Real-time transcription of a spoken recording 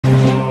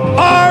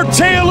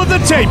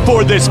tape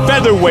for this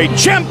featherweight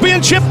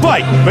championship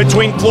fight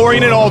between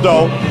Florian and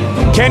Aldo.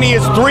 Kenny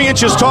is 3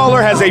 inches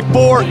taller, has a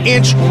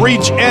 4-inch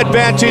reach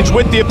advantage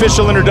with the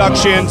official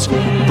introductions.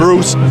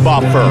 Bruce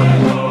Buffer.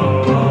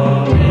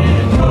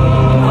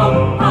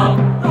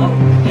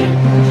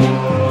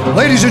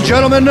 Ladies and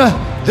gentlemen,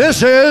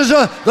 this is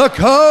the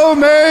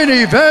co-main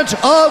event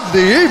of the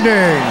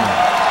evening.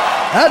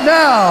 And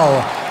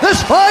now,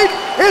 this fight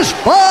is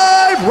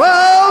 5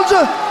 rounds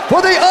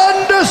for the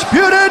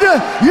undisputed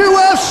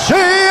UFC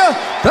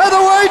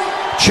Featherweight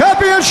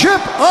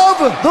Championship of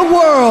the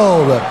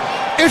World.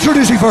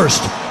 Introducing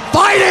first,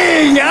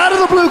 fighting out of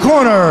the blue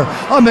corner,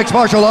 a mixed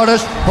martial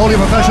artist, holding a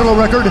professional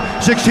record,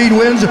 16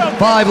 wins,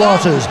 5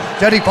 losses,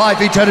 standing 5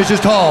 feet 10 inches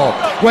tall,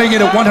 weighing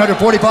in at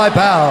 145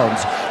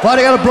 pounds.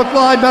 Fighting out of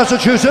Brookline,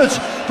 Massachusetts,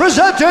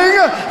 presenting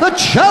the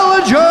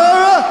challenger,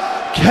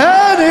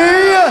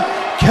 Kenny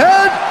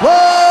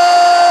Florian!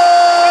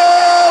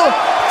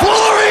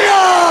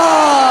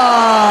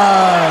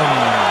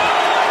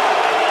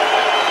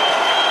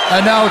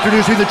 And now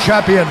introducing the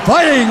champion,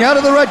 fighting out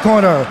of the red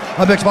corner,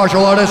 a mixed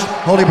martial artist,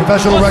 holding a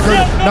professional record,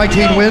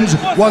 19 wins,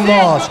 1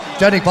 loss,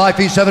 standing 5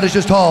 feet 7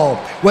 inches tall,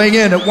 weighing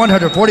in at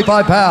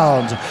 145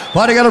 pounds.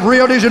 Fighting out of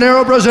Rio de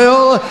Janeiro,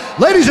 Brazil,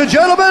 ladies and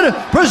gentlemen,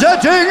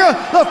 presenting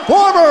the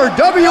former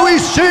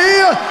WEC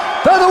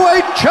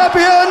Featherweight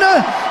champion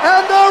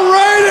and the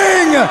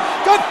reigning,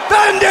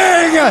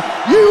 defending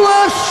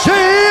UFC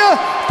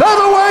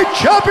Featherweight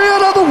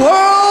champion of the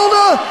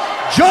world,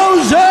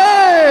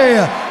 Jose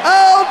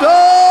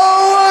Aldo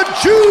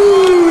Jr.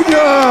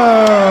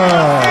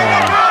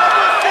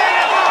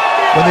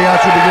 When the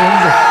action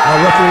begins, our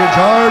referee in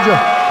charge,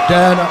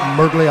 Dan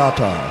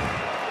Mergliata.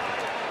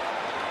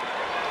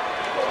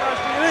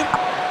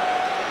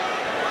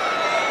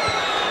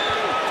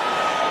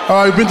 All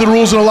right, we've been through the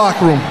rules in the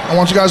locker room. I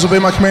want you guys to obey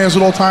my commands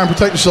at all times,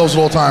 protect yourselves at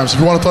all times. If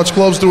you want to touch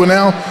gloves, do it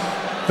now.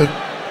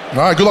 All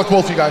right, good luck to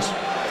both of you guys.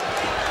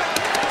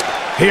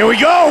 Here we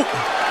go.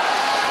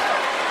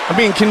 I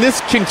mean, can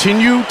this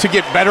continue to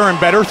get better and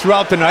better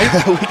throughout the night?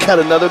 We got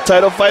another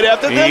title fight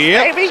after this,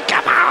 baby.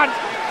 Come on.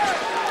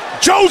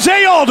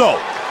 Jose Aldo.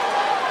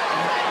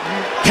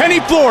 Kenny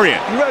Florian.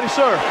 You ready,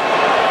 sir?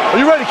 Are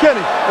you ready,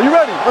 Kenny? Are you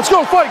ready? Let's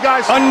go fight,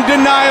 guys.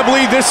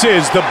 Undeniably, this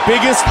is the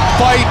biggest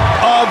fight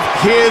of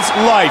his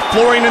life.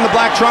 Florian in the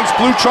black trunks,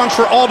 blue trunks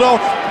for Aldo.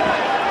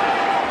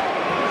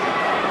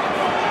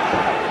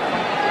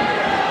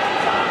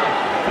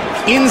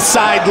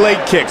 Inside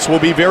leg kicks will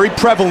be very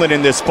prevalent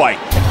in this fight.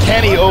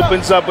 Kenny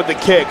opens up with the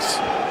kicks.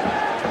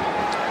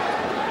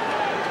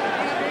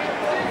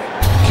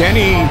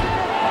 Kenny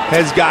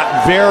has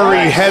got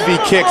very heavy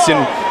kicks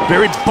and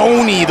very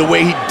bony the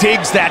way he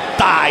digs that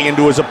thigh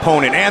into his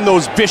opponent, and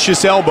those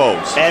vicious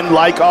elbows. And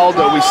like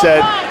Aldo, we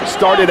said,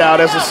 started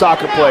out as a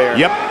soccer player.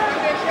 Yep.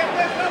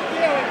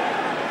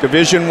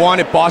 Division I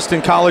at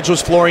Boston College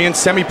was Florian.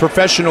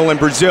 Semi-professional in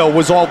Brazil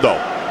was Aldo.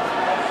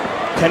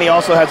 Kenny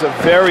also has a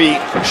very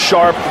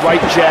sharp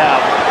right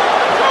jab.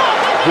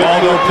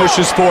 Aldo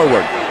pushes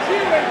forward.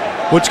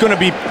 What's going to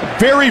be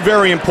very,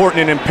 very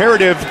important and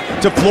imperative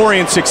to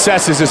Florian's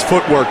success is his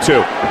footwork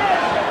too,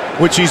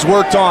 which he's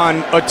worked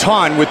on a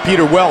ton with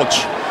Peter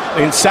Welch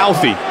in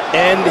Southie.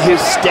 And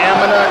his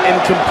stamina and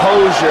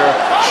composure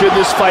should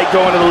this fight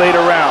go into the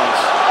later rounds.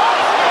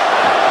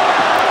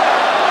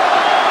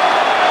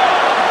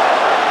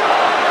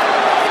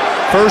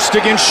 First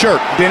against Shirk,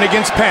 then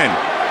against Penn.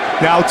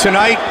 Now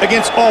tonight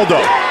against Aldo.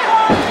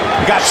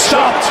 He got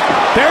stopped.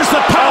 There's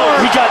the power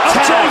he got of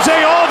tagged.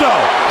 Jose Aldo.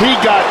 He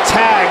got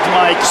tagged,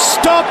 Mike.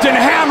 Stopped and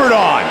hammered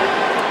on.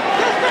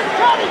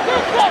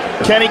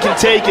 Kenny can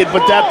take it,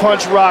 but that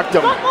punch rocked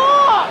him.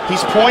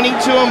 He's pointing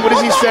to him. What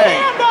is he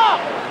saying?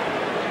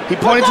 He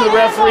pointed to the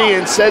referee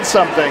and said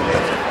something.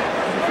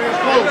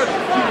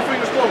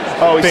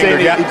 Oh, he's saying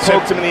he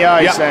poked him in the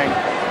eye, saying.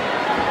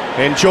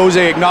 And Jose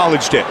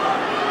acknowledged it.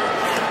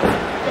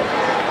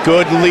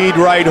 Good lead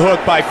right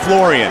hook by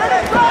Florian.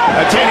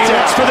 Kenny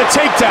looks for the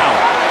takedown.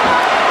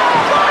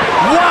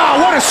 Wow,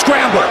 what a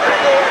scramble.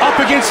 Up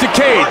against the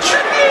cage.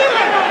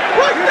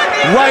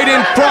 Right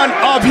in front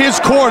of his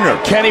corner.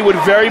 Kenny would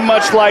very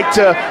much like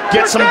to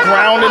get some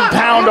ground and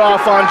pound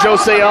off on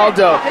Jose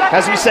Aldo.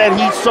 As we said,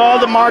 he saw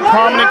the Mark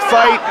Hominick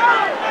fight,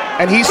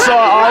 and he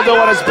saw Aldo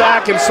on his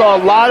back and saw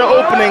a lot of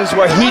openings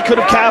where he could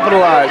have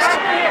capitalized.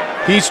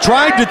 He's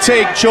tried to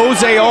take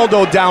Jose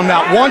Aldo down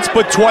not once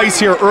but twice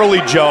here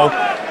early, Joe.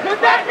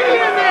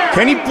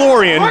 Kenny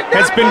Florian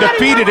has been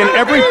defeated in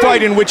every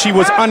fight in which he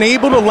was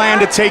unable to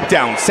land a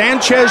takedown.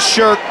 Sanchez,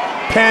 Shirk,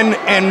 Penn,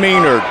 and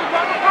Maynard.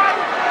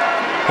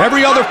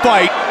 Every other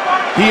fight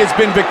he has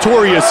been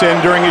victorious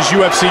in during his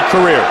UFC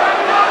career.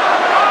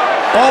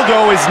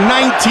 Aldo is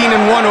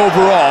 19-1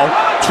 overall.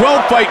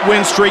 12-fight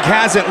win streak,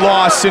 hasn't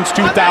lost since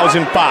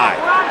 2005.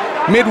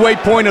 Midway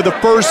point of the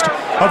first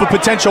of a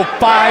potential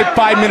 5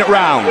 5-minute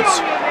rounds.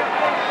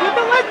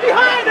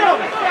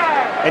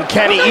 And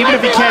Kenny, even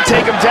if he can't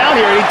take him down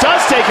here, he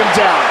does take him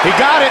down. He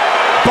got it.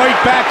 Right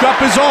back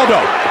up is Aldo.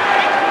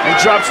 And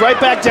drops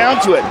right back down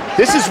to it.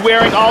 This is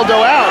wearing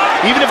Aldo out.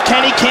 Even if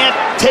Kenny can't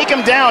take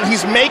him down.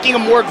 He's making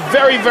him work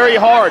very, very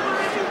hard.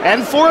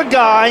 And for a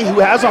guy who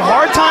has a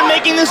hard time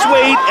making this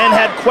weight and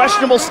had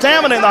questionable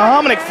stamina in the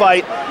Hominick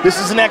fight, this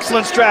is an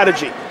excellent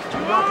strategy.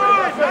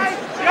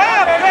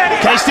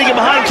 Kenny's sneaking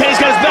behind him. Kenny's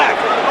got his back.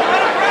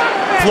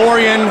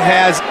 Florian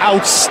has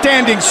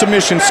outstanding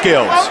submission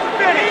skills.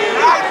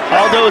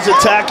 Aldo is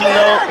attacking,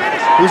 though.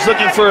 He's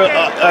looking for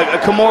a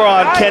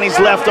Kimura on Kenny's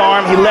left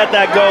arm. He let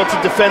that go to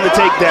defend the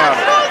takedown.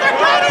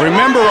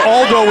 Remember,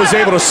 Aldo was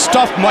able to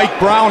stuff Mike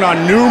Brown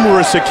on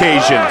numerous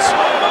occasions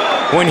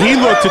when he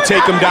looked to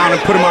take him down and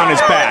put him on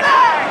his back.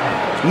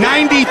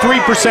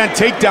 93%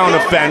 takedown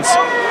offense.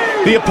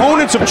 The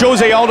opponents of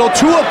Jose Aldo,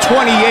 2 of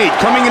 28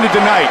 coming into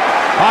tonight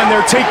on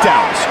their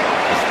takedowns.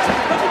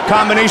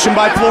 Combination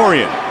by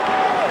Florian.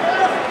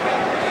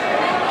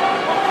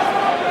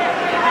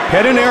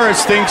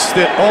 Pederneiras thinks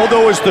that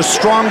Aldo is the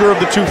stronger of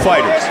the two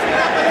fighters.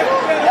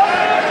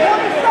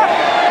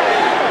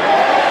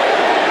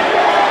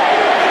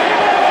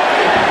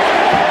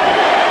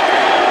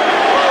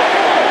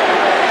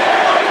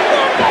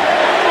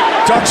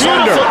 Ducks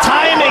under. Beautiful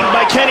timing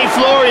by Kenny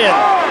Florian.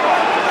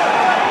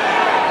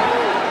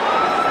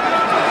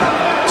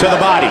 To the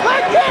body.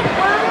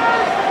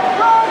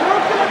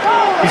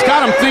 He's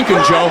got him thinking,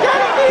 Joe.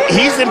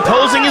 He's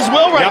imposing his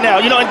will right now.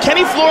 You know, and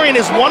Kenny Florian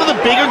is one of the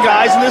bigger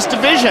guys in this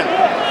division.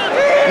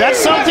 That's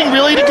something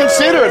really to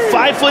consider. At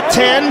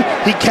 5'10",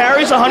 he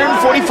carries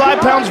 145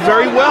 pounds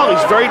very well.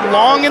 He's very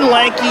long and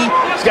lanky.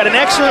 He's got an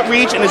excellent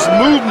reach, and his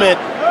movement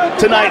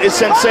tonight is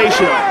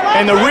sensational.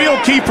 And the real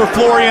key for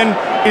Florian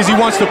is he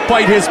wants to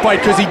fight his fight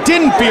because he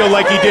didn't feel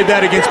like he did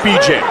that against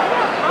BJ.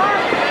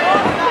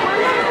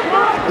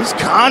 He's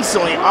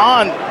constantly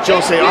on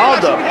Jose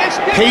Aldo.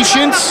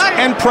 Patience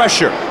and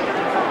pressure.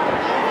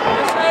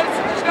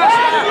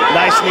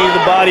 Nice knee to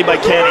the body by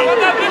Kenny.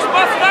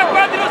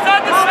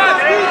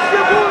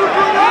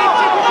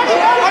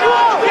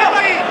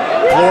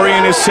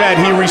 Florian has said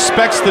he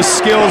respects the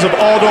skills of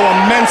Aldo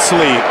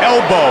immensely.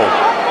 Elbow.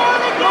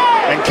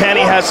 And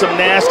Kenny has some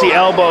nasty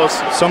elbows.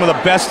 Some of the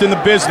best in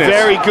the business.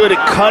 Very good at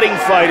cutting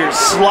fighters.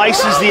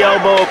 Slices the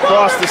elbow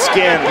across the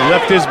skin.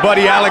 Left his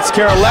buddy Alex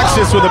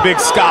Karalexis with a big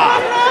scar.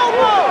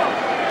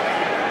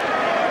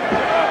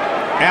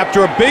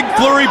 After a big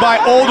flurry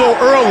by Aldo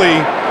early,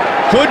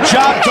 good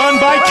job done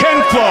by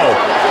Ken Flo.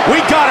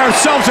 We got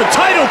ourselves a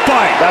title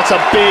fight. That's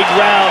a big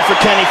round for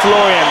Kenny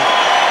Florian.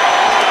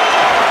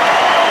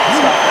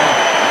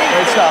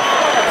 Great stuff.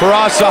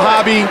 Faraz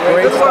Sahabi,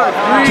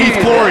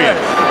 Keith Florian.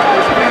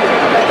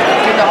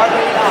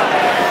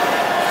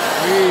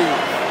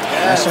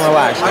 Nice and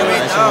relaxed. Nice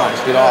and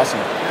relaxed. Did awesome.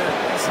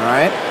 All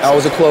right. That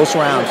was a close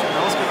round.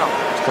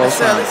 Close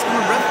round.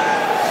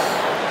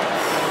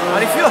 How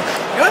do you feel?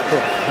 Good?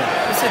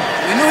 Listen,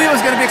 you knew he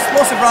was going to be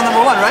explosive round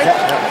number 1, right?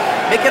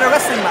 Make it a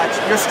wrestling match.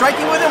 You're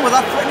striking with him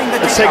without threatening the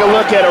Let's take a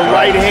look at a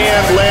right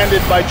hand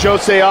landed by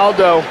Jose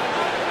Aldo.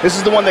 This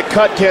is the one that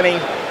cut Kenny.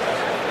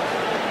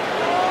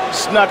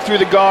 Snuck through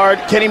the guard.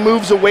 Kenny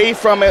moves away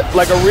from it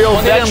like a real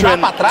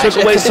veteran. Took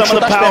away some of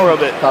the power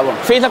of it.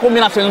 Fez a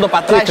combinação, andou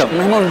pra trás,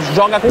 meu irmão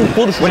joga com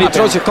tudo. When he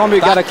throws your combo,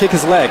 you gotta kick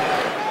his leg.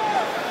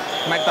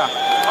 Como é que tá?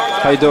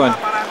 How you doing?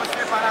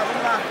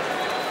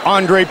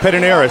 Andre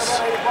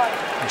Pederneiras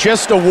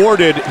just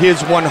awarded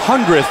his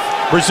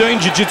 100th Brazilian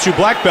Jiu-Jitsu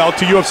black belt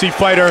to UFC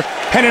fighter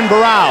Renan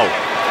Barão.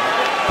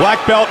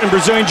 Black belt in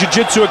Brazilian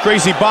Jiu-Jitsu at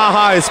Gracie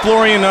Barra is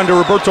Florian under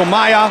Roberto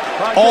Maia.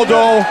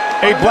 Aldo,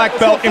 a black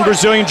belt in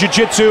Brazilian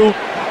Jiu-Jitsu,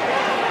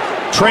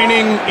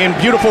 training in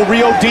beautiful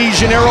Rio de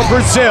Janeiro,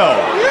 Brazil.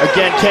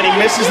 Again, Kenny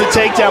misses the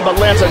takedown but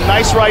lands a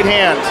nice right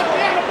hand.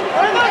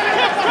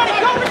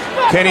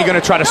 Kenny gonna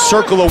try to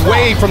circle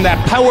away from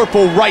that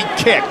powerful right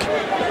kick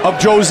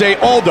of Jose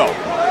Aldo.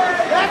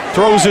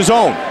 Throws his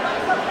own.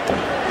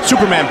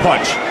 Superman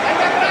punch.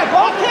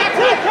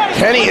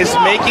 Kenny is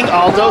making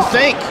Aldo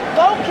think.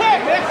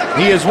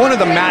 He is one of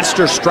the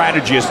master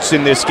strategists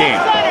in this game.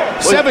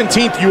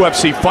 17th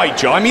UFC fight,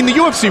 Joe. I mean, the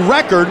UFC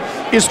record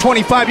is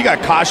 25. You got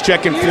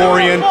Koscheck and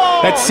Florian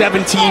at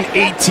 17,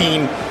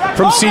 18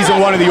 from season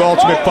 1 of The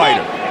Ultimate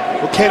Fighter.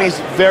 Well, Kenny's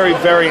very,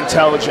 very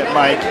intelligent,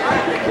 Mike,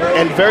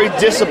 and very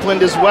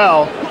disciplined as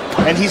well.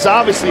 And he's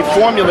obviously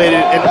formulated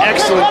an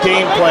excellent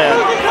game plan.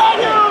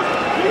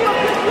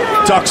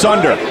 Ducks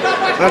under.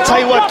 And I'll tell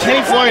you what,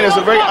 Kenny Florian has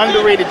a very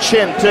underrated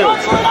chin, too.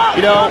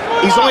 You know,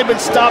 he's only been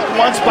stopped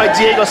once by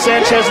Diego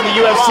Sanchez in the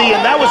UFC,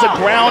 and that was a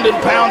ground and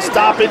pound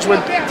stoppage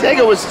when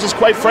Diego was just,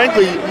 quite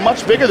frankly,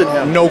 much bigger than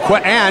him.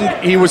 And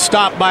he was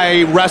stopped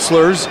by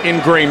wrestlers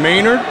in Gray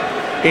Maynard,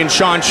 in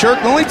Sean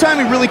Shirk. The only time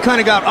he really kind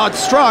of got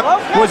outstruck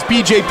was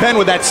BJ Penn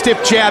with that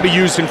stiff jab he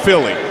used in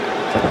Philly.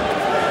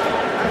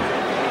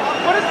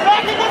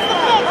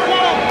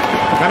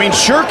 I mean,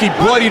 Shirk, he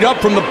bloodied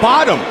up from the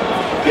bottom.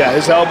 Yeah,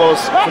 his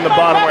elbows from the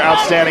bottom were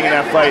outstanding in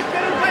that fight.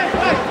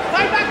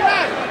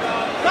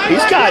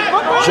 He's got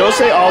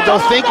Jose Aldo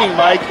thinking,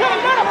 Mike.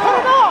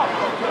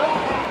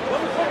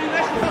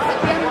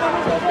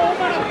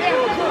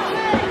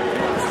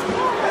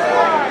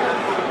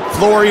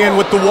 Florian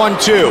with the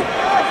 1-2.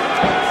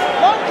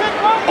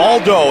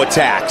 Aldo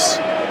attacks.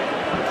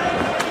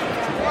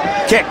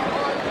 Kick.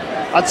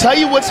 I'll tell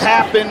you what's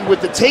happened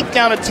with the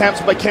takedown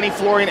attempts by Kenny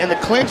Florian and the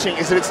clinching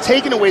is that it's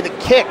taken away the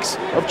kicks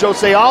of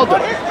Jose Aldo.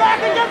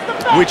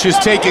 Which is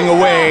taking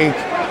away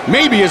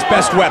maybe his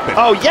best weapon.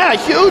 Oh yeah, a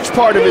huge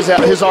part of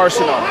his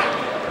arsenal.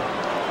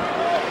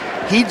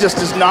 He just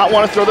does not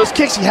want to throw those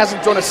kicks. He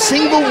hasn't thrown a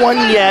single one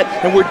yet,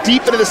 and we're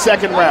deep into the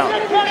second round.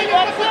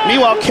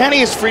 Meanwhile, Kenny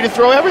is free to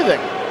throw everything.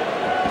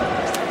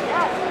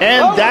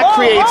 And that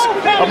creates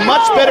a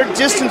much better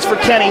distance for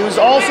Kenny, who's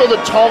also the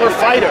taller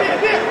fighter.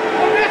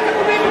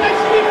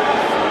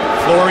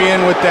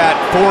 Florian with that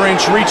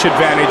 4-inch reach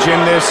advantage in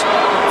this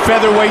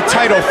featherweight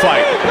title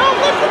fight.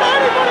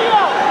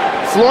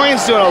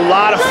 Florian's doing a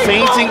lot of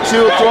feinting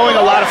too, throwing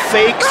a lot of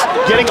fakes,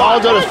 getting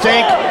Aldo to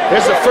think.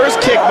 There's the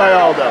first kick by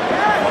Aldo.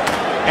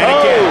 And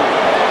again.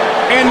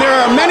 And there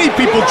are many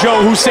people,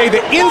 Joe, who say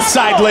the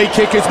inside leg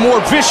kick is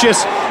more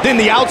vicious than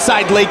the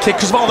outside leg kick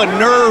because of all the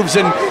nerves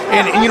and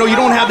you know, you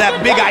don't have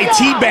that big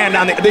IT band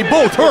on it. They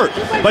both hurt,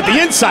 but the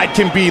inside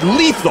can be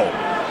lethal.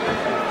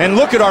 And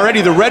look at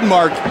already the red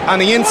mark on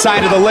the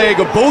inside of the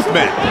leg of both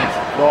men.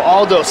 Well,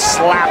 Aldo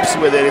slaps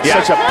with it. It's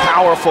such a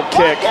powerful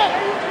kick.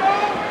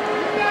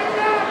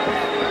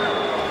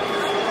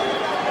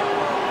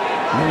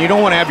 And you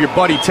don't want to have your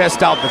buddy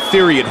test out the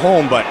theory at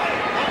home, but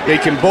they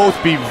can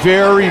both be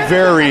very,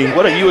 very...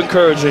 What are you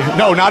encouraging?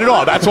 No, not at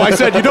all. That's why I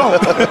said you don't.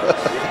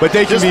 But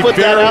they can be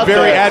very,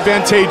 very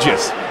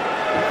advantageous.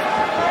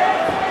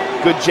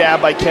 Good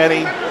jab by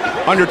Kenny.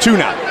 Under 2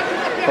 now.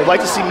 I'd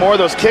like to see more of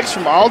those kicks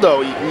from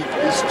Aldo. He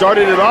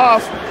started it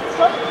off.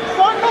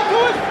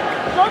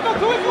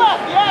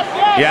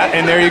 Yeah,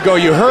 and there you go.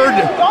 You heard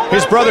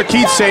his brother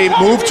Keith say,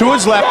 move to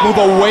his left, move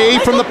away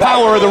from the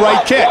power of the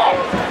right kick.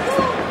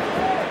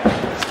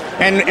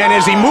 And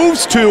as he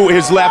moves to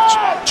his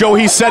left, Joe,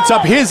 he sets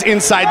up his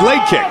inside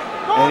leg kick.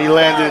 And he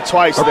landed it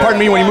twice or there. Pardon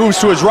me, when he moves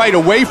to his right,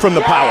 away from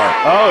the power.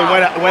 Oh,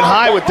 he went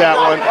high with that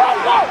one.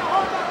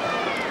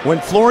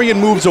 When Florian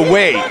moves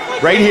away,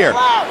 right here,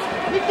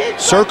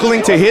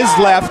 circling to his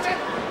left,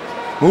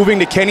 moving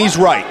to Kenny's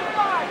right.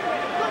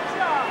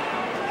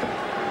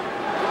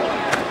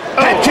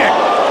 Head kick.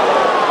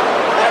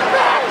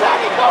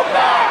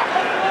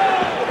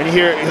 And you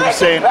hear him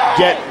saying,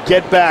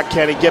 get back,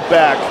 Kenny, get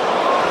back.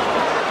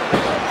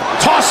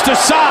 Tossed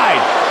aside.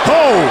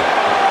 Oh!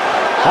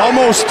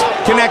 Almost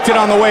connected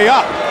on the way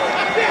up.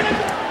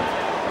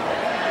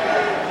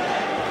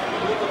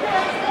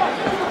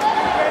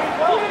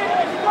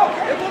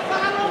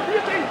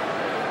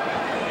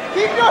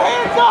 Keep your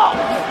hands up!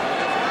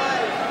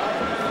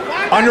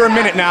 Under a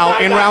minute now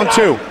in round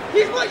 2.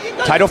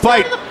 Title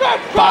fight.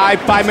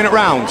 5-minute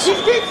rounds. He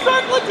keeps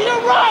circling to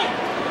your right!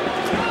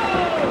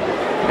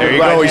 There you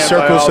go. He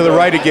circles to the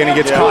right again. He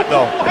gets caught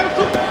though.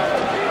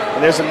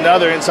 And there's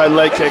another inside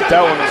leg kick.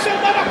 That one is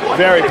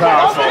very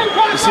powerful.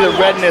 You see the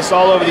redness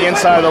all over the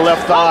inside of the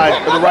left thigh,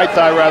 or the right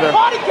thigh rather.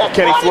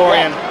 Kenny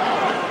Florian.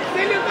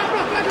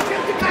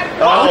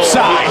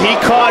 Outside. He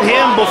caught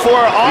him before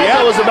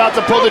Aldo was about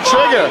to pull the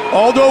trigger.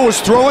 Aldo was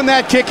throwing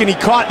that kick and he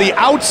caught the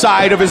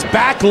outside of his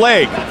back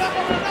leg.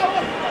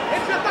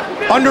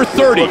 Under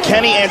 30. Well,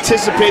 Kenny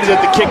anticipated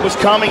that the kick was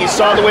coming. He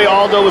saw the way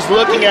Aldo was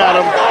looking at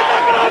him,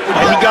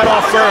 and he got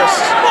off first.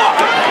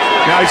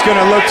 Now he's going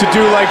to look to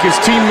do like his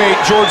teammate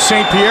George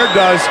St. Pierre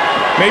does,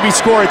 maybe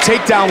score a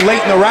takedown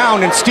late in the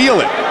round and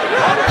steal it.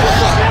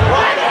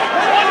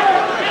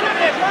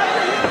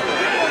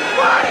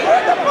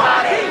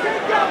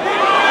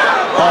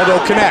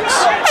 Aldo connects.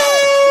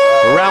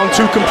 Round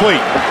 2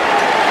 complete.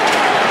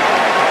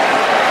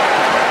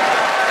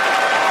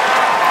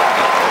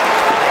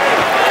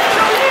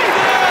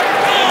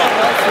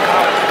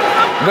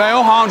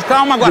 Ganhou o round.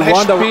 Calma agora,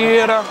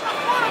 respira.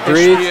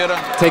 Breathe.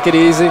 Take it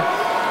easy.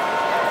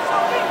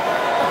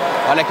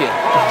 Olha aqui,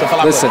 deixa eu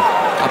falar uma coisa.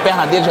 A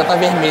perna dele já está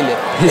vermelha.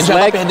 Ele já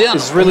está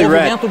perdendo really o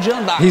movimento de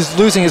andar. He's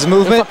losing his Eu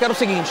movement. só quero o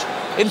seguinte,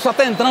 ele só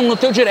está entrando no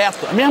teu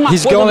direto. A mesma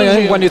He's coisa going do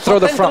in Gil, when you só throw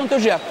tá the entrando front. no teu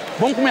direto.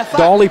 Vamos começar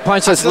The only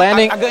punch that's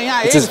landing, a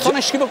ganhar it's ele his só na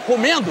esquiva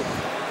comendo.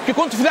 Que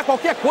quando tu fizer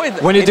qualquer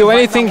coisa, when you ele do vai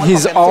anything, dar uma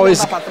he's perna. Se ele always...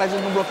 andar pra trás,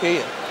 ele não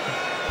bloqueia.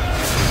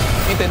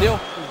 Entendeu?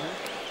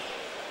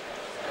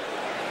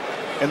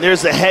 And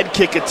there's the head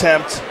kick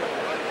attempt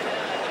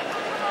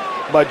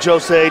by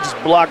Jose, just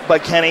blocked by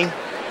Kenny.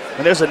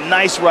 And there's a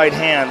nice right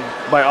hand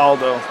by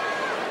Aldo.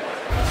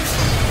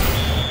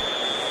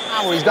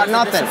 He's got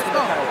nothing.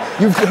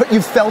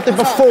 You've felt it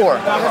before.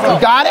 You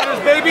got it?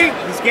 Baby,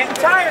 he's getting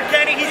tired,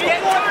 Kenny. He's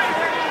getting tired.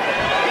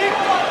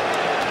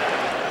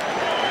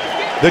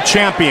 The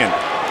champion.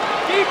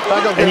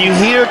 And you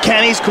hear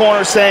Kenny's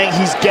corner saying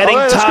he's getting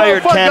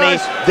tired, Kenny.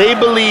 They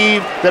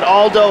believe that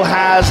Aldo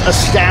has a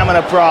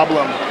stamina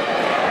problem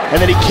and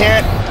that he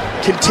can't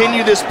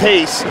continue this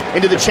pace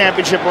into the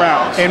championship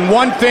rounds. And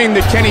one thing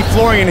that Kenny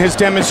Florian has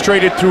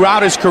demonstrated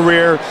throughout his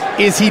career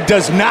is he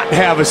does not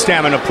have a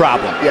stamina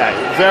problem. Yeah,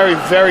 very,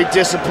 very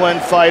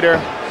disciplined fighter.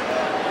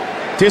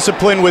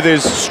 Disciplined with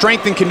his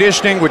strength and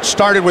conditioning, which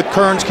started with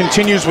Kearns,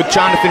 continues with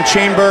Jonathan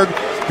Chainberg.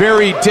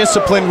 Very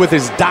disciplined with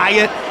his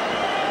diet.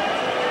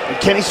 And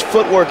Kenny's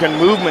footwork and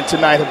movement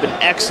tonight have been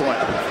excellent.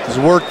 He's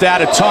worked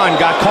that a ton,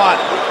 got caught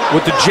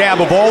with the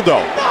jab of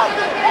Aldo.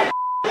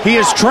 He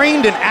has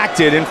trained and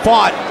acted and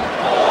fought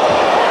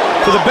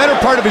for the better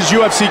part of his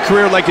UFC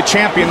career like a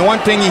champion. The one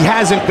thing he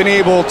hasn't been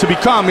able to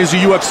become is a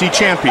UFC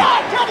champion.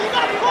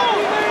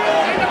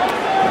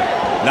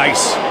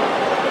 Nice.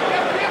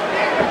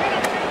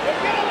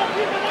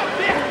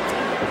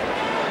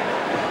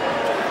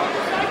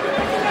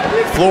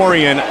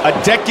 Florian, a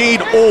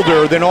decade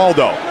older than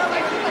Aldo.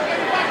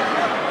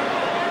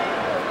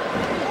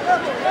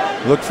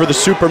 Look for the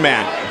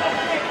Superman.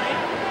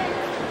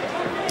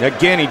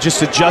 Again, he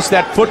just adjusts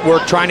that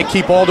footwork, trying to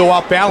keep Aldo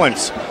off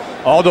balance.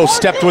 Aldo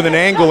stepped with an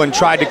angle and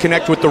tried to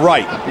connect with the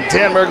right.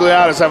 Dan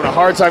Mergliata is having a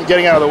hard time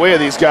getting out of the way of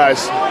these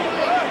guys.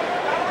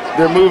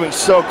 They're moving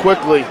so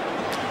quickly.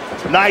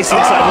 Nice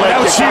inside leg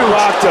kick,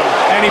 rocked him.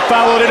 And he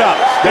followed it up.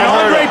 And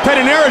Andre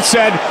Pedernera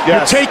said,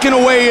 you're taking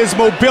away his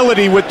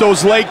mobility with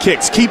those leg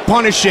kicks. Keep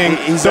punishing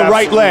the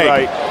right leg.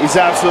 Right. He's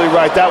absolutely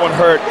right. That one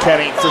hurt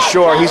Kenny, for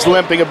sure. He's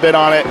limping a bit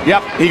on it.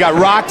 Yep, he got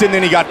rocked and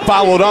then he got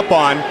followed up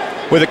on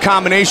with a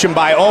combination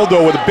by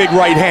Aldo with a big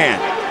right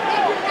hand.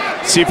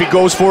 See if he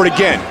goes for it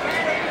again.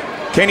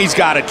 Kenny's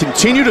got to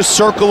continue to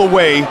circle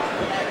away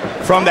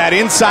from that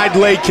inside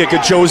leg kick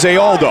of Jose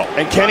Aldo.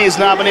 And Kenny has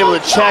not been able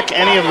to check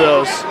any of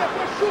those.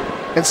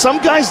 And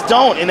some guys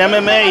don't in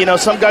MMA, you know,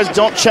 some guys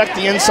don't check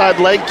the inside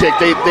leg kick.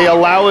 They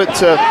allow it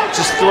to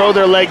just throw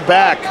their leg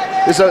back.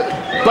 There's a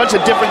bunch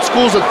of different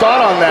schools of thought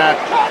on that.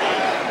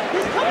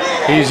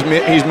 He's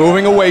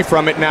moving away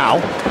from it now,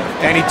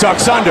 and he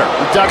ducks under.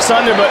 He ducks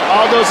under, but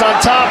Aldo's on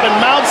top and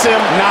mounts him.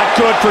 Not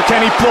good for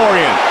Kenny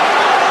Florian.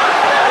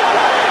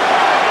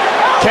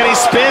 Kenny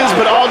spins,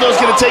 but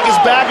Aldo's gonna take his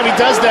back if he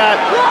does that.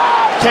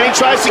 Kenny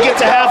tries to get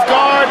to half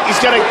guard. He's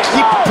gotta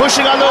keep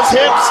pushing on those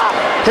hips.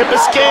 Hip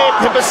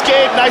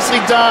escape, nicely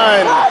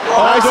done.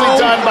 Nicely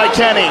done by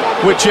Kenny.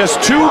 With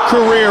just 2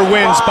 career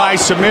wins by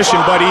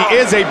submission, but he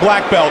is a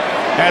black belt,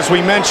 as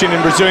we mentioned,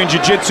 in Brazilian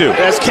Jiu-Jitsu.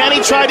 As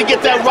Kenny tried to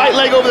get that right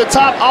leg over the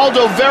top,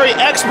 Aldo very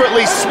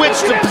expertly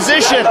switched the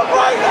position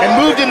and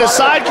moved into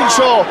side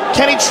control.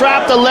 Kenny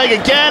trapped the leg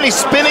again. He's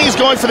spinning, he's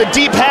going for the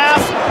deep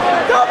half.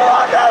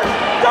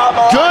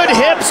 Good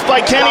hips by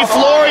Kenny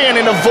Florian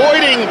in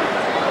avoiding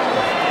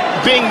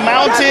being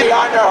mounted.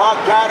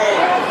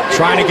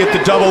 Trying to get the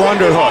double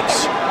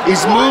underhooks.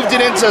 He's moved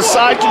it into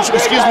side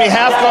control,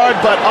 half guard,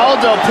 but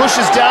Aldo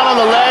pushes down on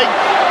the leg,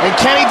 and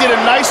Kenny did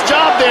a nice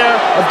job there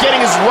of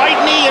getting his right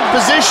knee in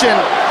position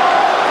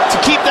to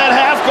keep that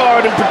half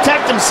guard and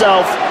protect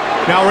himself.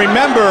 Now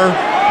remember,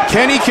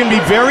 Kenny can be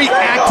very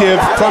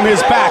active from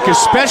his back,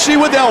 especially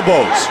with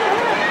elbows.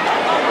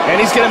 And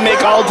he's gonna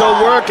make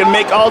Aldo work and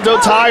make Aldo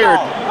tired.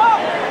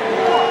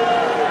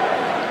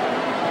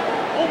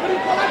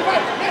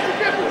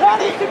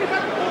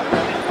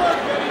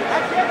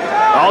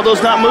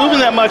 Aldo's not moving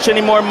that much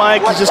anymore,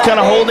 Mike. He's just kind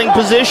of holding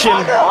position.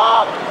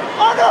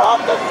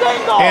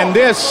 And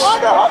this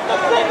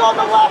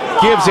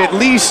gives at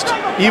least,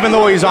 even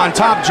though he's on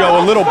top, Joe,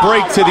 a little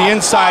break to the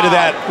inside of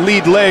that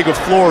lead leg of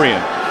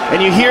Florian.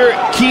 And you hear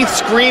Keith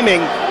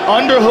screaming,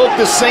 underhook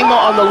the single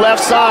on the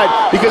left side,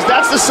 because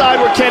that's the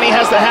side where Kenny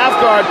has the half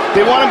guard.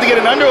 They want him to get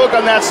an underhook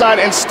on that side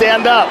and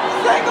stand up.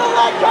 Single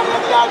leg coming to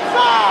the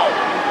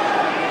outside.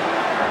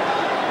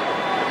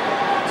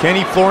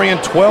 Kenny Florian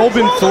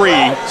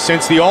 12-3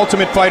 since the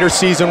Ultimate Fighter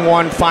Season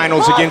 1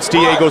 finals against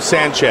Diego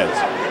Sanchez.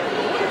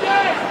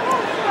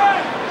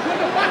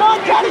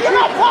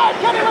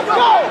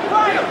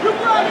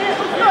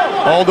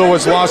 Aldo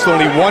has lost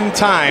only 1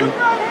 time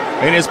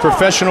in his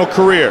professional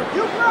career.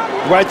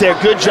 Right there,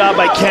 good job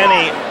by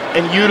Kenny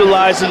in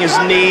utilizing his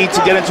knee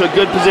to get into a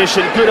good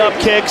position. Good up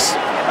kicks.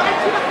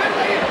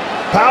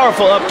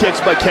 Powerful up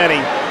kicks by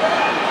Kenny.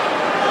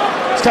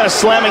 He's kind of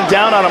slamming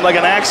down on him like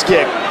an axe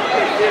kick.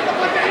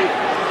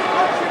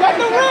 Get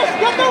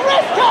the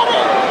wrist,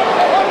 Kenny!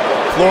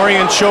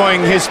 Florian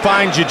showing his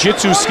fine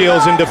jiu-jitsu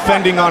skills in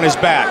defending on his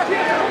back.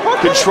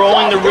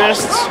 Controlling the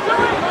wrists.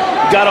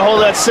 Got a hold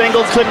of that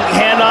single, couldn't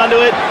hand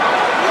onto it.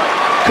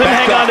 Couldn't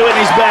hang onto it, and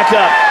he's back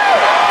up.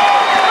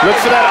 Look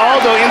for that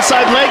Aldo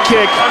inside leg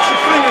kick.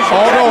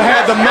 Aldo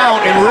had the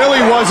mount and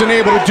really wasn't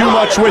able to do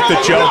much with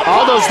it, Joe.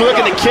 Aldo's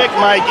looking to kick,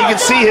 Mike. You can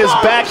see his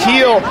back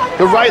heel,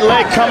 the right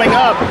leg coming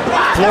up.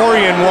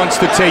 Florian wants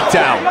to take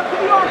down.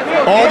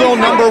 Aldo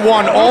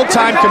 #1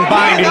 all-time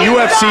combined in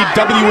UFC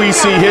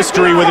WEC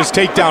history with his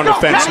takedown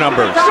defense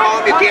numbers.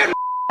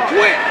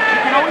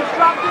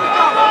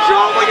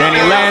 And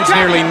he lands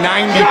nearly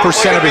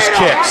 90% of his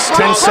kicks.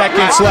 10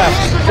 seconds left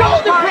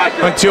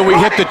until we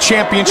hit the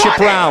championship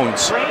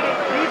rounds.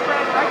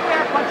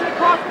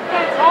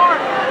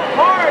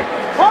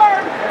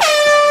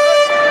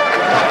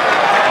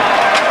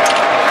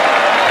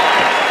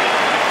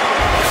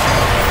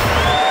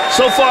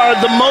 So far,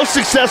 the most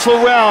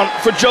successful round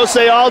for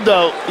Jose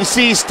Aldo. You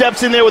see he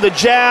steps in there with a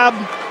jab,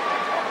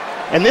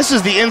 and this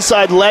is the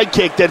inside leg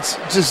kick that's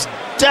just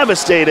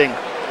devastating.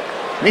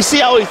 And you see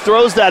how he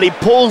throws that? He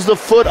pulls the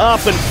foot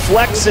up and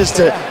flexes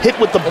to hit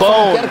with the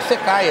bone.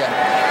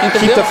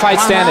 Keep the fight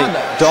standing.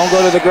 Don't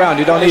go to the ground.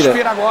 You don't need it.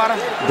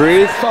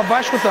 Breathe.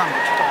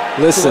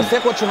 Listen. Se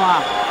você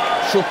continuar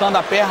chutando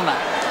a perna,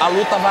 a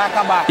luta vai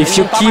acabar. If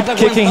you keep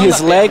kicking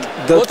his leg,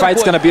 the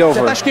fight's gonna be over.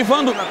 Você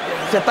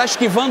tá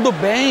esquivando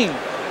bem.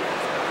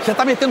 Você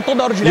tá metendo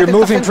toda hora direto. You're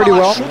moving pretty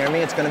well. You hear me?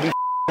 It's gonna be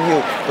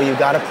you, but you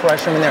gotta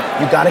pressure him in there.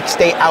 You gotta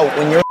stay out.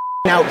 When you're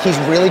out, he's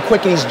really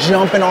quick and he's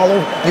jumping all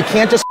over. You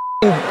can't just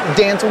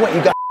dance away.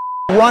 You gotta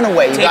run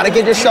away. You gotta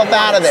get yourself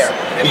out of there.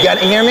 You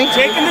gotta hear me?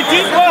 Taking the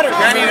deep waters.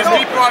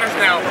 Deep waters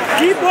now.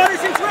 Deep waters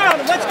and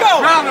round. Let's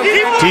go.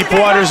 Deep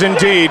waters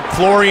indeed.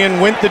 Florian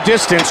went the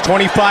distance,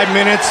 25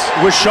 minutes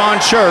with Sean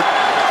Shirk.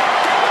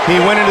 He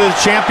went into the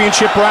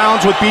championship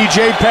rounds with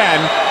BJ Penn.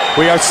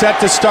 We are set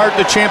to start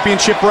the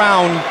championship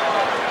round.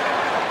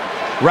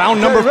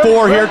 Round number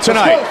 4 here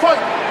tonight.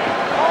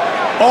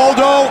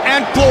 Aldo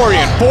and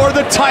Florian for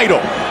the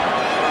title.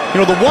 You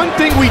know, the one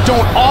thing we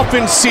don't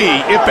often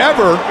see, if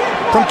ever,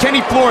 from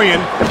Kenny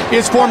Florian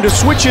is for him to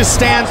switch his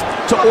stance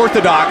to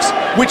orthodox,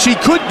 which he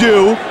could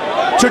do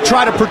to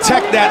try to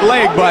protect that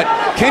leg, but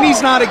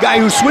Kenny's not a guy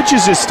who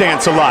switches his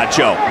stance a lot,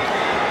 Joe.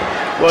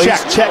 Well,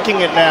 he's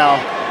checking it now.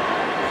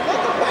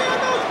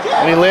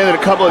 And he landed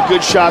a couple of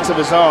good shots of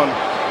his own.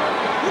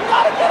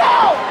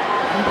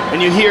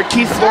 And you hear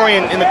Keith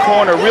Florian in the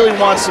corner really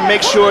wants to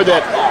make sure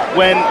that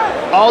when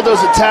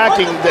Aldo's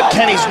attacking, that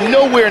Kenny's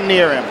nowhere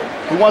near him.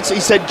 He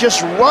said,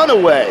 just run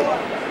away.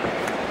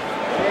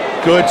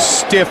 Good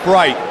stiff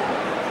right.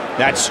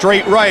 That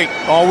straight right,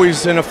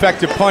 always an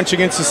effective punch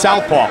against the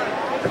southpaw.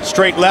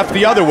 Straight left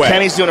the other way.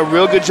 Kenny's doing a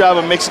real good job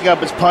of mixing up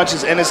his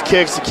punches and his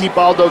kicks to keep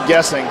Aldo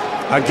guessing.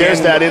 There's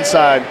that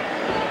inside.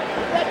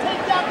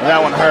 And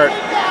that one hurt.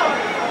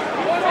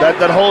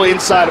 That whole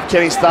inside of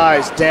Kenny's thigh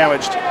is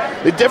damaged.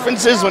 The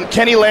difference is when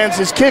Kenny lands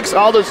his kicks,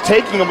 Aldo's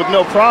taking them with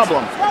no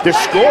problem. They're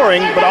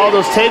scoring, but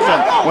Aldo's taking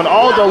them. When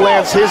Aldo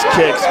lands his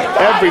kicks,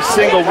 every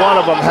single one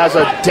of them has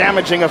a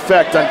damaging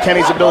effect on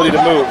Kenny's ability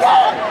to move.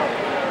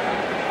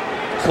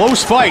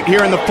 Close fight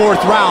here in the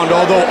 4th round,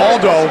 although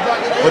Aldo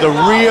with a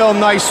real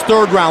nice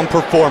 3rd round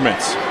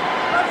performance.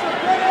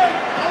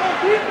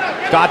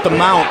 Got the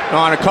mount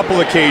on a couple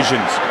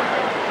occasions.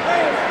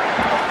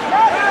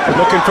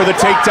 Looking for the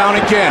takedown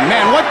again.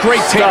 Man, what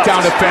great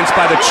takedown defense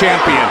by the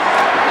champion.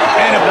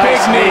 And a big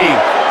knee.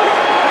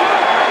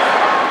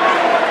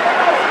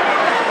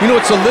 You know,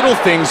 it's the little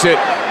things that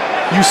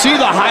you see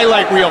the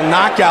highlight reel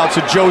knockouts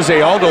of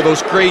Jose Aldo,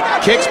 those great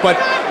kicks, but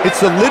it's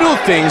the little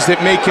things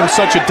that make him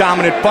such a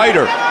dominant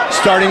fighter,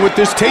 starting with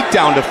this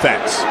takedown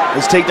defense.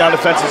 His takedown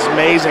defense is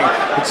amazing.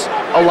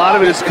 A lot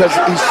of it is because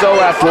he's so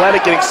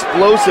athletic and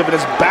explosive, and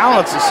his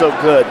balance is so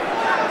good.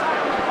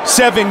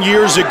 7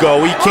 years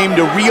ago, he came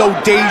to Rio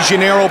de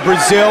Janeiro,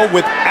 Brazil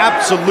with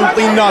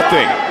absolutely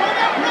nothing.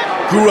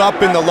 Grew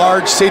up in the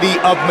large city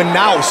of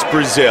Manaus,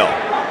 Brazil.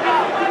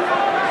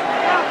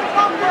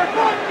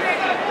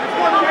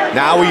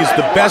 Now he's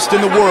the best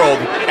in the world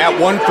at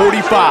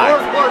 145.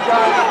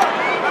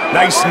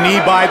 Nice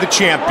knee by the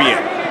champion.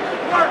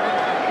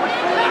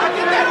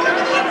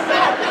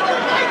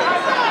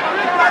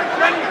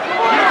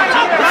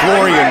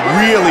 Florian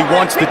really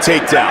wants the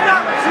takedown.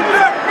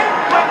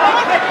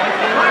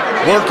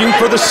 Working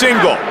for the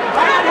single.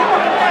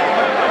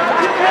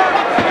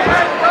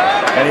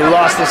 And he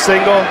lost the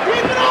single.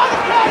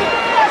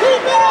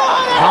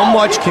 How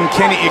much can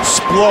Kenny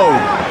explode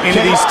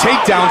into these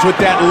takedowns with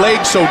that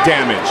leg so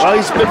damaged? Well,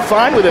 he's been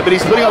fine with it, but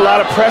he's putting a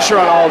lot of pressure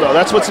on Aldo.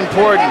 That's what's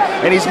important.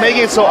 And he's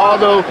making it so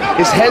Aldo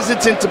is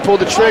hesitant to pull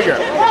the trigger.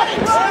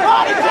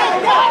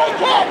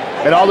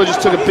 And Aldo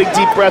just took a big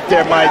deep breath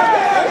there, Mike.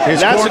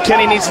 That's what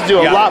Kenny needs to do,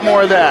 a lot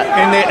more of that.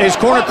 And his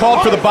corner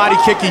called for the body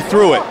kick, he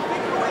threw it.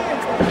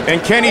 And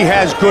Kenny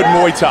has good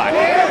Muay Thai.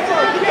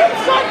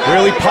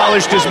 Really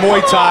polished his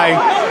Muay Thai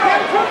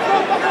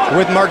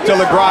with Mark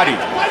Delagrati.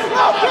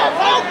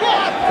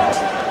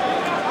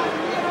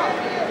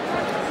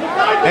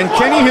 And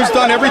Kenny has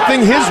done everything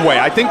his way.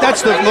 I think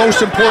that's the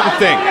most important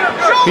thing.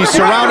 He's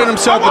surrounded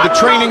himself with a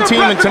training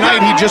team, and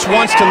tonight he just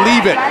wants to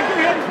leave it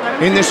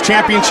in this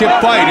championship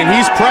fight, and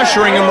he's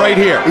pressuring him right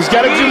here. He's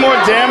got to do more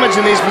damage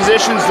in these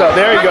positions, though.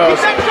 There he goes.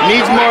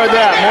 Needs more of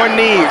that, more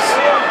knees.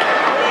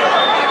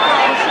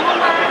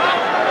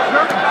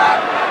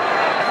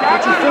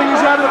 Get your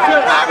fingers out of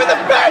the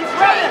fence.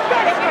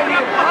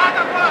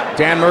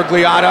 Dan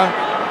Mergliata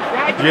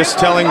just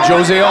telling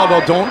Jose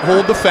Aldo, don't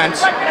hold the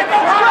fence.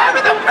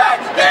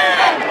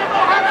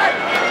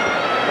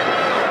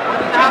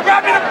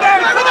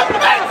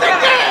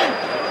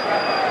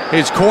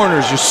 His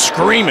corner's just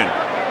screaming.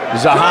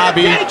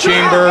 Zahabi,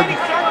 Chainberg.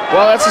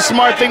 Well, that's a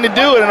smart thing to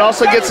do, and it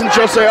also gets in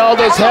Jose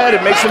Aldo's head.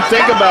 It makes him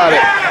think about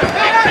it.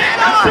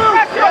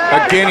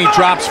 Again, he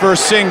drops for a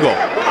single.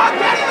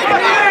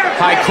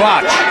 High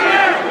crotch.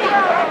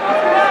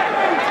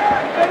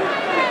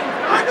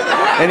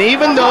 And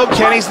even though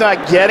Kenny's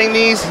not getting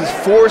these, he's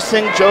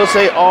forcing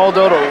Jose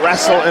Aldo to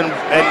wrestle and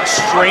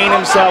strain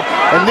himself.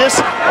 And this,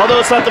 although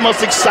it's not the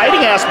most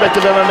exciting aspect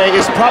of MMA,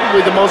 is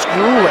probably the most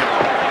grueling.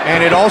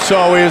 And it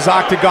also is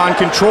octagon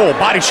control,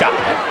 body shot.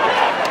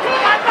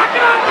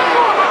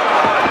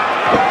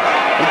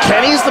 And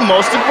Kenny's the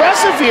most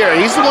aggressive here.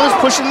 He's the one who's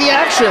pushing the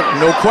action.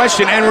 No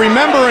question. And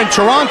remember in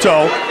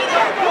Toronto,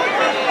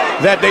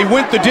 that they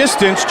went the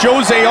distance,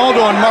 Jose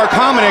Aldo and Mark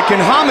Hominick,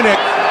 and Hominick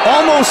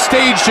almost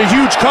staged a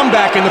huge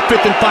comeback in the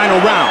 5th and final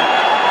round.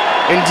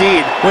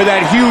 Indeed. With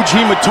that huge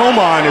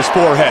hematoma on his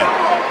forehead,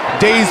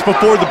 days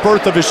before the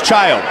birth of his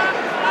child.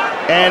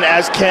 And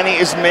as Kenny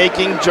is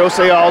making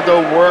Jose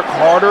Aldo work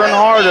harder and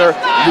harder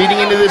leading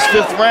into this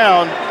 5th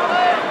round,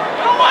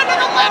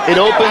 it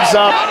opens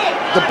up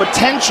the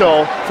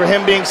potential for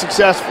him being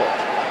successful.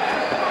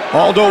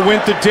 Aldo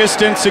went the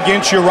distance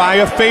against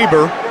Uriah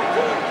Faber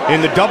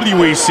in the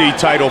WEC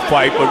title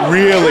fight, but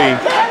really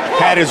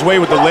had his way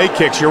with the leg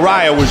kicks.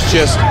 Uriah was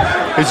just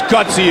as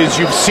gutsy as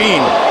you've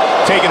seen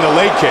taking the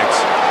leg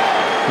kicks.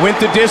 Went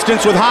the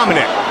distance with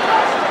Hominick.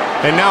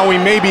 And now we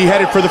may be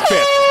headed for the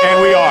 5th,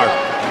 and we are.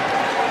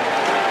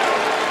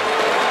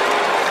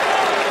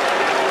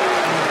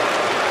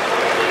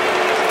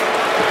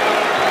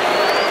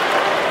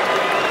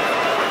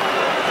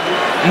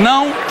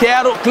 Não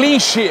quero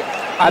clinch.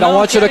 I don't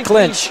want you to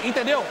clinch.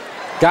 Entendeu?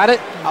 Got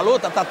it? A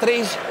luta tá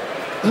 3,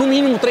 no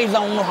mínimo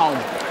 3-1 no round.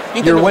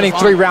 Entendeu? You're winning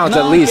 3 rounds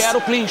at least. Não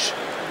quero clinch.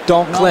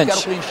 Don't clinch. Não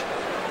quero clinch.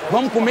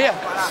 Vamos comer?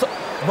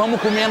 Vamos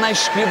comer na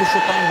esquiva,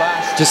 chutar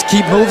embaixo. Just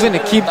keep moving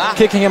and keep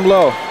kicking him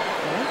low.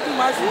 Muito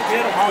mais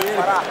inteiro o round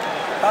parar.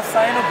 Tá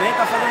saindo bem,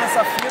 tá fazendo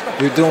essa fita.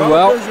 You're doing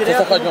well.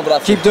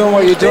 Keep doing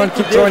what you're doing.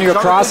 Keep throwing your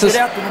crosses.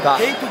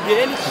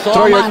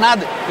 Só mais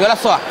nada. E olha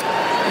só.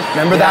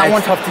 Remember that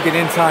one? Tough to get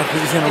inside.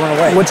 He's gonna run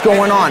away. What's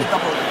going on?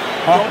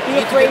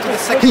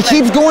 He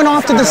keeps going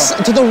off to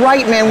the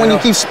right, man, when you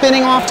keep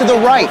spinning off to the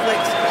right.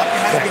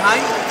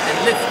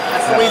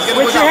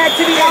 Put your head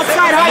to the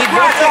outside, high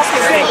cross off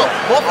the thing.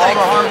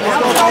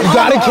 You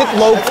gotta kick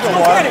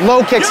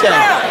low kicks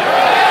down.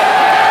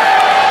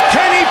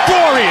 Kenny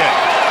Florian,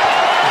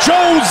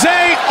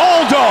 Jose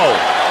Aldo.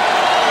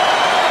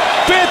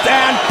 5th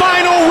and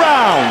final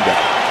round.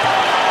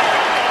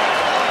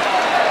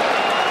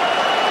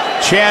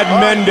 Chad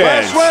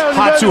Mendez,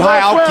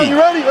 Hatsuhai Aoki,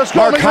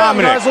 Mark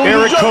Hominick,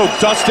 Eric Koch,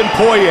 Dustin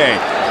Poirier.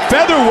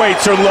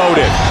 Featherweights are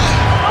loaded.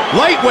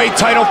 Lightweight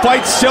title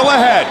fight still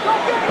ahead.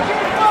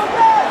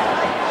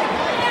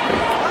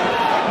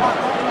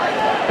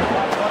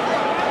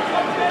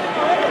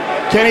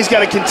 Kenny's got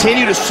to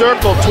continue to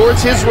circle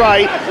towards his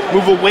right,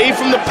 move away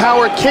from the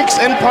power kicks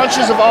and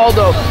punches of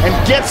Aldo,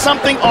 and get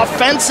something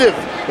offensive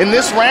in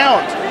this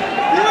round.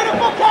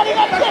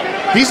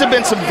 These have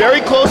been some very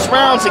close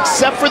rounds,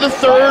 except for the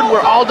 3rd,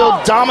 where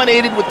Aldo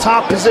dominated with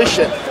top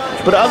position.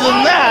 But other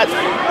than that,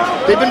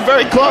 they've been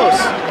very close.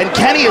 And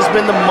Kenny has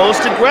been the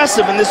most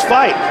aggressive in this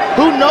fight.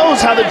 Who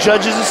knows how the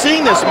judges are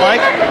seeing this, Mike?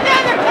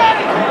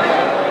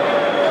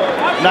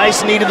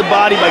 Nice knee to the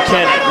body by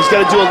Kenny. He's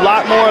got to do a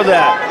lot more of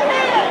that.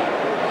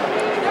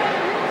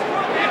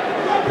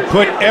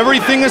 Put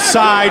everything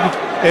aside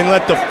and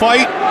let the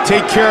fight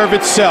take care of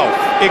itself.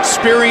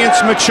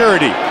 Experience,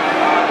 maturity.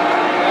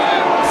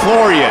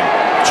 Florian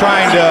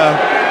trying to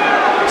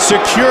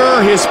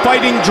secure his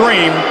fighting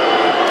dream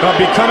of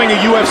becoming a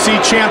UFC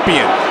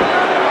champion.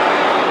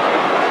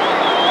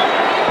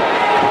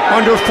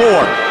 Under 4.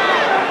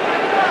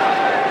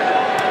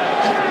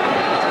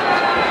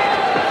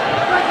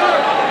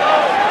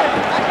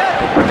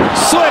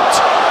 Slipped.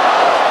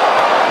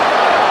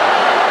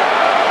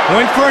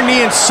 Went for a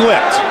knee and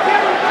slipped.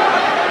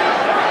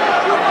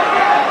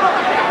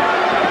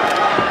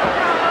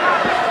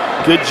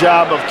 Good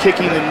job of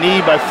kicking the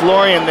knee by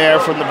Florian there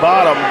from the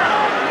bottom.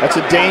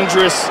 That's a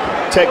dangerous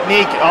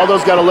technique.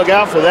 Aldo's got to look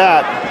out for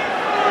that.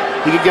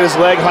 He could get his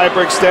leg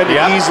hyperextended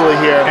easily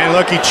here. And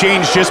look, he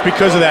changed just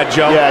because of that,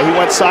 Joe. Yeah, he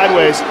went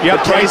sideways.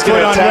 Yep, but Kenny's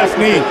going to attack left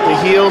knee. The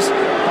heels.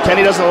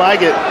 Kenny doesn't like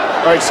it.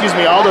 Or excuse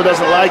me, Aldo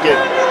doesn't like it.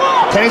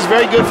 Kenny's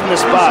very good from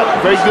this spot.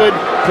 Very good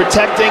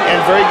protecting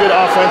and very good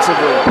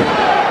offensively.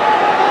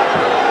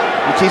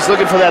 He's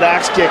looking for that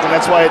axe kick, and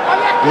that's why it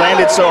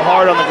landed so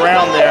hard on the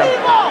ground there.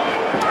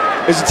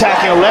 He's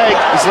attacking a leg.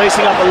 He's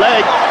lacing up a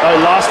leg. Oh, he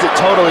lost it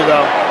totally,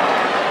 though.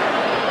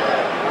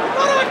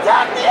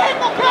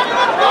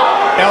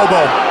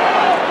 Elbow.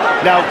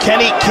 Now,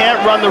 Kenny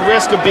can't run the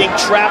risk of being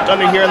trapped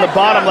under here in the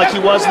bottom like he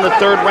was in the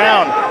 3rd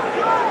round.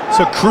 It's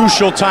a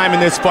crucial time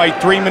in this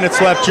fight. 3 minutes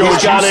left, Joe,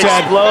 He's got to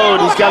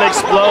explode. He's got to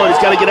explode. He's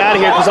got to get out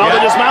of here because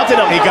Aldo just mounted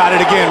him. He got it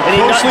again. And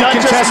he not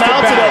just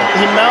mounted him.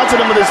 He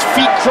mounted him with his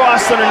feet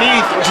crossed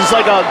underneath, which is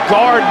like a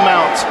guard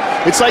mount.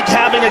 It's like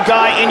having a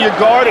guy in your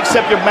guard,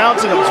 except you're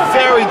mounting him. It's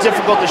very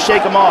difficult to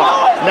shake him off.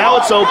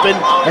 Now it's open,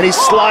 and he's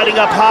sliding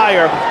up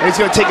higher, and he's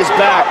going to take his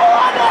back.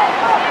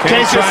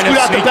 Kenny's going to scoot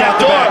out the back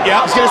door.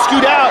 He's going to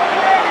scoot out.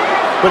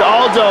 But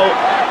Aldo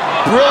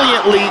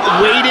brilliantly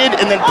waited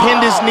and then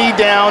pinned his knee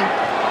down.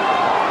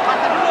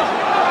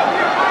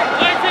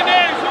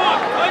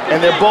 And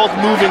they're both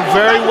moving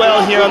very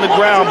well here on the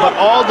ground, but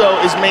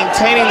Aldo is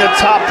maintaining the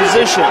top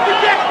position.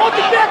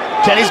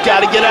 Kenny's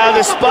got to get out of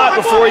this spot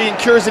before he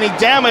incurs any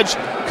damage,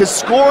 because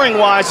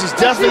scoring-wise, he's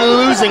definitely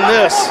losing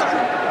this.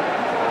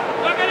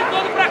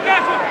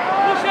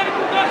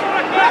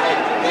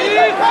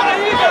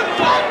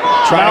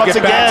 Trying to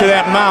get back to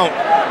that mount.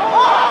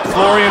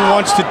 Florian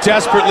wants to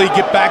desperately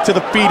get back to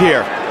the feet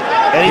here.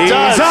 And he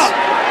does. Up.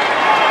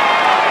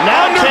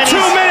 Now Under 2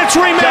 minutes minutes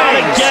remains.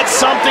 Gotta get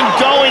something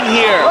going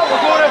here.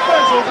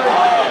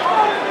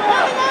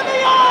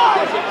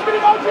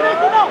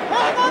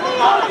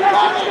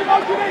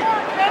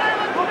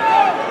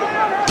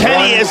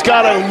 Kenny has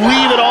got to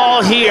leave it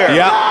all here.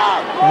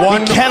 Yeah,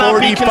 1 He cannot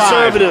be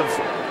conservative.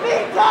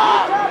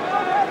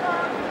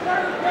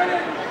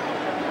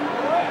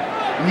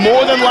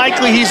 More than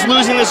likely, he's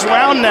losing this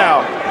round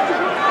now.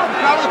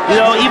 You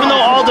know, even though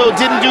Aldo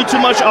didn't do too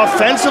much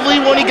offensively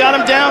when he got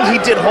him down, he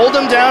did hold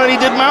him down and he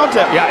did mount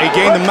him. Yeah, he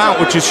gained the mount,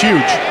 which is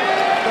huge.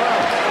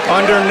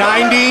 Under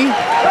 90,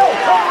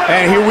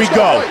 and here we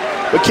go.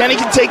 But Kenny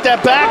can take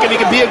that back and he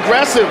can be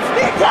aggressive.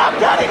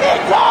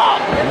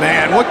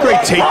 Man, what great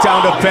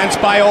takedown defense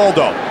by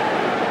Aldo.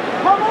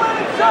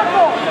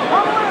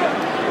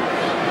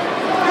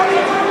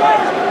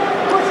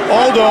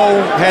 Aldo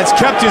has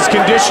kept his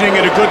conditioning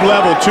at a good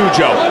level too,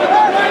 Joe.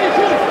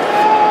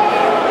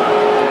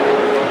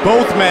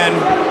 Both men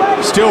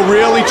still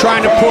really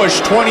trying to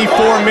push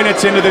 24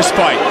 minutes into this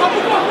fight.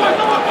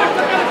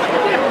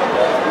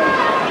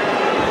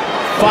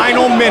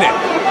 Final minute.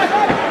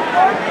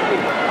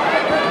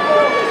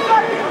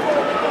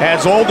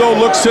 As Aldo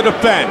looks to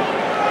defend,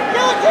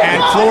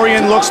 and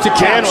Florian looks to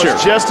capture.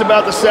 Was just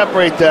about to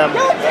separate them.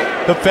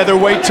 The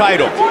featherweight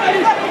title.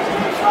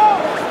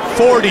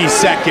 40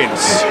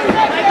 seconds.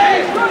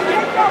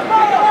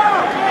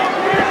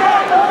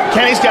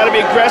 Kenny's got to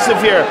be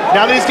aggressive here.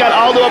 Now that he's got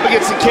Aldo up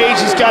against the cage,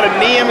 he's got to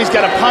knee him, he's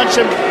got to punch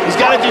him, he's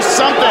got to do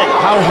something.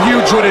 How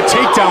huge would a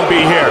takedown be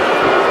here?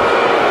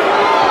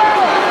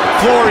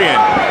 Florian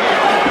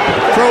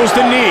throws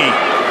the knee.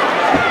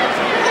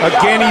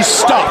 Again, he's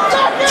stuffed.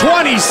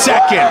 20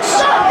 seconds.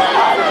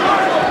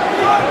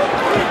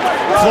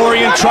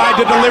 Florian tried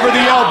to deliver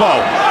the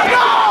elbow.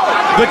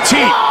 The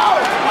teep.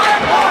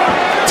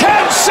 10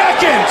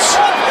 seconds.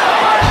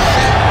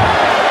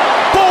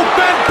 Both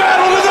men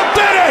battle to the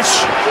finish.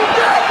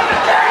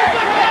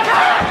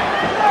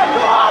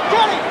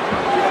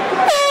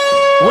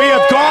 We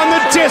have gone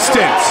the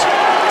distance.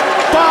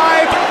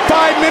 5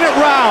 5-minute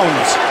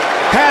rounds.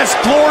 Has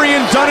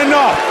Florian done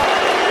enough?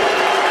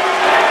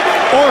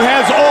 Or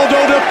has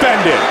Aldo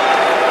defended?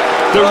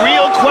 The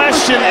real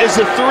question is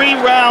the 3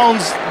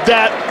 rounds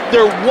that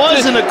there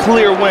wasn't a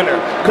clear winner.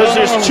 Because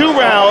there's 2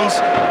 rounds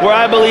where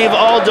I believe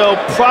Aldo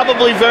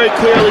probably very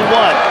clearly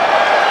won.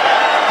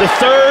 The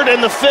 3rd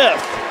and the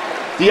 5th.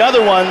 The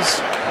other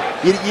ones,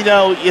 you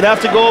know, you'd have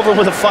to go over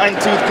with a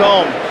fine-tooth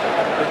comb.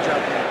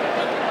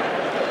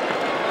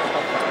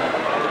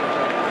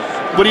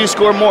 What do you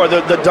score more?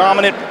 The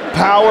dominant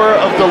power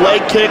of the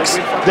leg kicks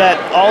that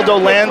Aldo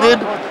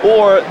landed,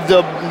 or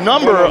the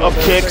number of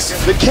kicks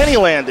that Kenny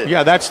landed?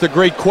 Yeah, that's the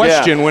great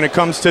question when it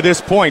comes to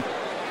this point.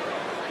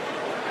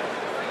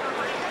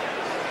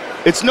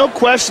 It's no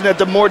question that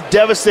the more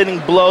devastating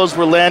blows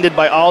were landed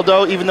by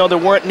Aldo, even though there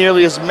weren't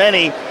nearly as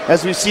many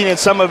as we've seen in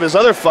some of his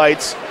other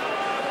fights.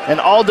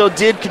 And Aldo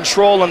did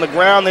control on the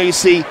ground. There you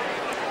see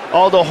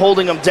Aldo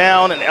holding him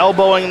down and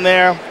elbowing him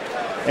there.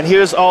 And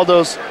here's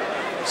Aldo's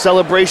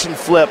celebration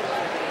flip.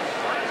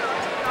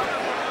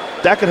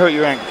 That could hurt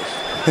your ankles.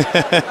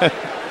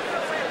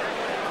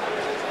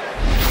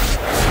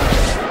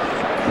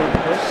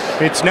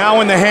 It's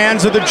now in the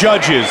hands of the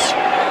judges.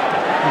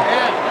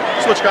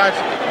 Switch, guys.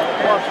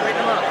 Come on,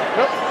 straighten him up.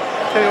 Yep.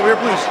 Kenny, over here,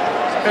 please.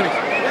 Kenny.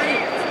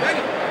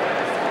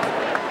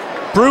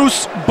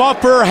 Bruce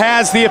Buffer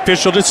has the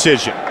official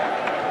decision.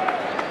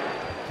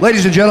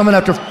 Ladies and gentlemen,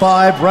 after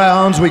 5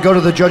 rounds, we go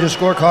to the judges'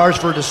 scorecards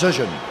for a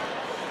decision.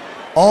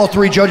 All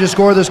 3 judges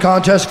score this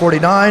contest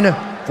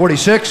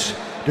 49-46,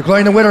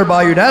 declaring the winner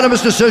by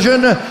unanimous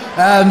decision,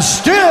 and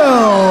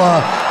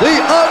still the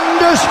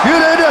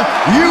undisputed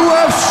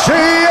UFC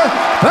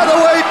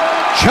featherweight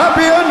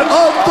champion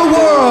of the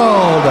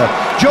world,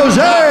 Jose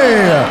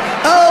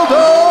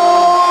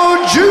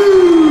Aldo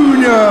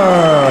Jr.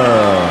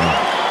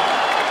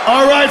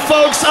 All right,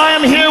 folks, I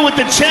am here with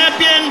the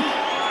champion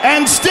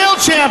and still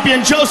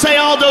champion, Jose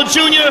Aldo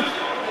Jr.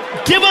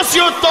 Give us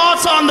your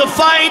thoughts on the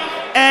fight,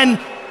 and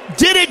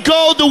did it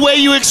go the way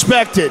you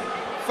expected?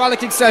 Fala o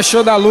que você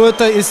achou da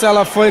luta e se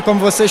ela foi como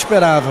você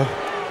esperava.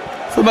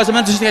 Foi mais ou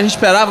menos o que a gente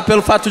esperava,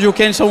 pelo fato de o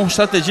Kenny ser um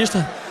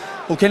estrategista.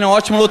 O Kenny é um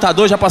ótimo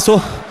lutador, já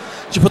passou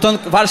disputando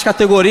várias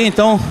categorias,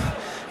 então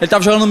ele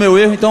estava jogando no meu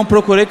erro, então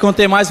procurei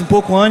conter mais um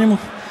pouco o ânimo.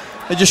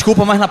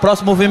 Desculpa, mas na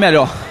próxima eu vou vir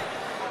melhor.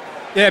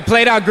 Yeah, it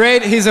played out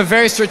great. He's a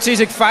very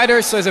strategic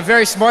fighter, so he's a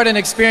very smart and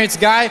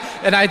experienced guy,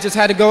 and I just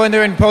had to go in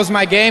there and impose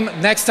my game.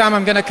 Next time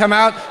I'm going to come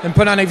out and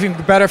put on an even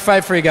better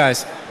fight for you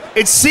guys.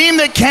 It seemed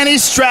that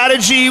Kenny's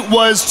strategy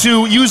was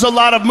to use a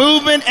lot of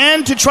movement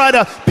and to try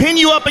to pin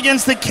you up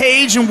against the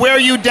cage and wear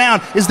you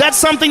down. Is that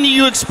something that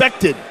you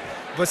expected?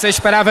 Você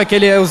esperava que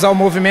ele ia usar o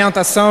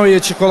movimentação e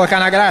te colocar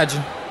na grade?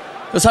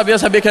 Eu sabia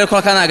que ele ia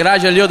colocar na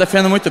grade ali, eu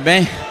defendo muito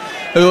bem.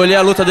 Eu olhei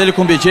a luta dele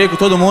com o BJ, com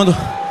todo mundo.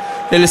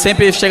 Ele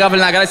sempre chegava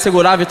ali na grade e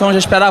segurava, então eu já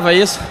esperava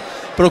isso.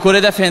 Procurei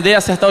defender e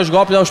acertar os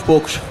golpes aos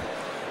poucos.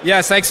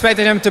 Yes, I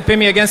expected him to pin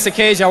me against the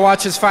cage. I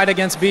watched his fight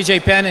against BJ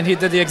Penn, and he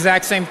did the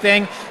exact same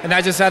thing, and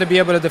I just had to be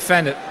able to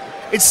defend it.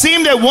 It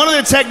seemed that one of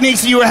the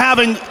techniques that you were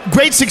having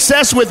great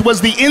success with was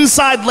the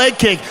inside leg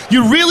kick.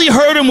 You really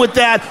hurt him with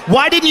that.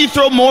 Why didn't you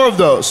throw more of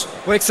those?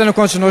 Por que você não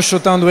continuou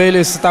chutando ele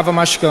e você estava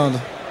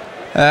machucando?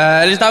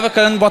 Ele estava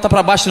querendo botar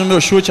para baixo no meu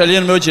chute ali,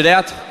 no meu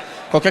direto.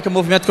 Qualquer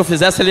movimento que eu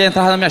fizesse, ele ia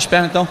entrar nas minhas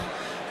pernas. Então,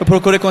 eu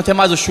procurei conter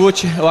mais o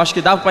chute. Eu acho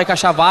que dava para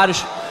encaixar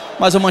vários,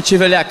 mas eu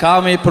mantive ali a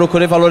calma e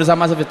procurei valorizar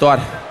mais a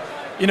vitória.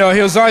 You know,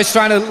 he was always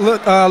trying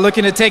to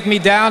looking to take me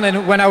down,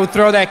 and when I would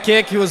throw that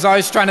kick, he was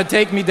always trying to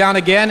take me down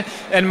again,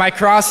 and my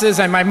crosses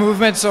and my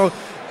movement, so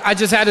I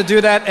just had to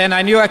do that, and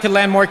I knew I could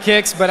land more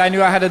kicks, but I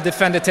knew I had to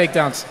defend the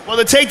takedowns. Well,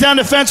 the takedown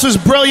defense was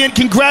brilliant.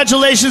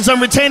 Congratulations on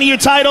retaining your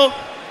title.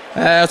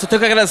 Eu só tenho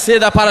que agradecer e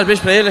dar parabéns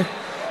para ele.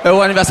 É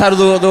o aniversário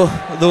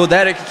do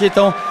Derek aqui,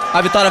 então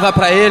a vitória vai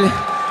para ele.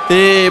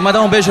 E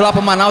mandar um beijo lá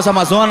para Manaus,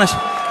 Amazonas.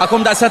 A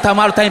comunidade Santa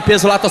Amaro está em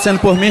peso lá torcendo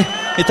por mim.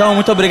 Então,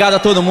 muito obrigado a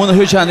todo mundo,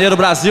 Rio de Janeiro,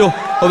 Brasil.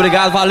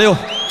 Obrigado, valeu,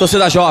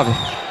 torcida jovem.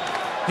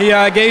 He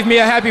gave me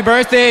a happy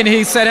birthday, and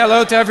he said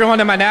hello to everyone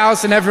in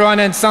Manaus and everyone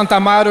in Santa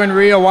Amaro and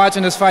Rio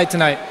watching this fight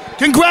tonight.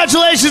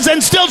 Congratulations,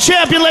 and still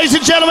champion, ladies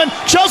and gentlemen,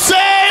 Jose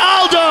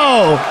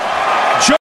Aldo.